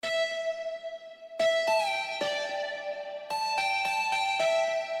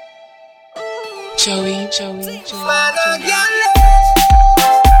Joie.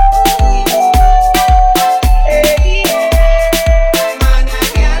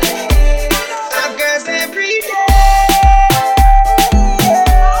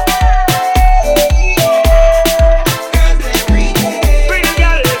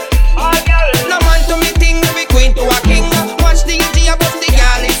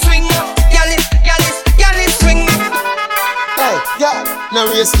 No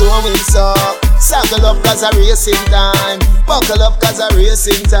race to win, so saddle up cause a racing time. Buckle up cause a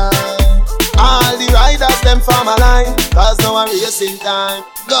racing time. All the riders them form a line, cause now a racing time.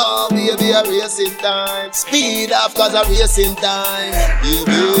 Go baby a racing time. Speed off cause a racing time.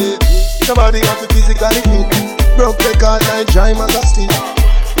 Baby, somebody have to physically fit. Broke the car like Joie magazine.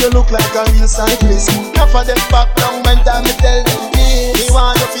 You look like a real cyclist. Enough of them back down when time me tell them this. Me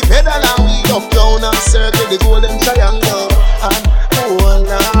want you fi pedal and wheel up down and circle the golden triangle. And hold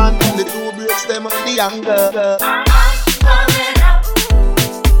on, the two brakes them on the angle. I'm coming up.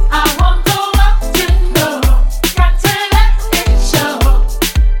 I want to walk to know. Got to let it show.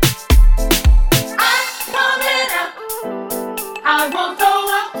 I'm coming up. I want to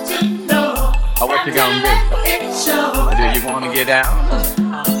walk to know. What you gonna do? It show. Do you wanna get out?